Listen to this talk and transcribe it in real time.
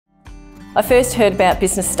I first heard about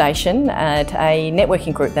Business Station at a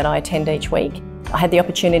networking group that I attend each week. I had the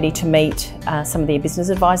opportunity to meet some of the business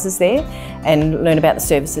advisors there and learn about the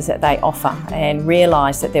services that they offer, and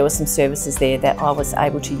realise that there were some services there that I was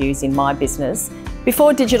able to use in my business.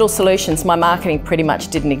 Before digital solutions, my marketing pretty much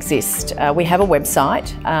didn't exist. We have a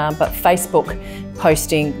website, but Facebook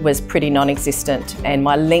posting was pretty non-existent, and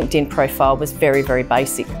my LinkedIn profile was very, very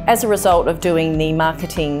basic. As a result of doing the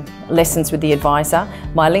marketing lessons with the advisor,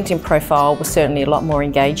 my LinkedIn profile was certainly a lot more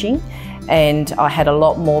engaging, and I had a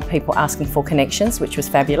lot more people asking for connections, which was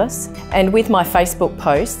fabulous. And with my Facebook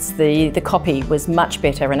posts, the copy was much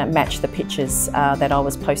better, and it matched the pictures that I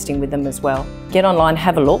was posting with them as well. Get online,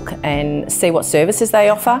 have a look and see what services they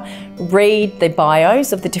offer. Read the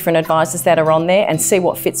bios of the different advisors that are on there and see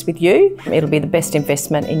what fits with you. It'll be the best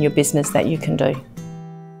investment in your business that you can do.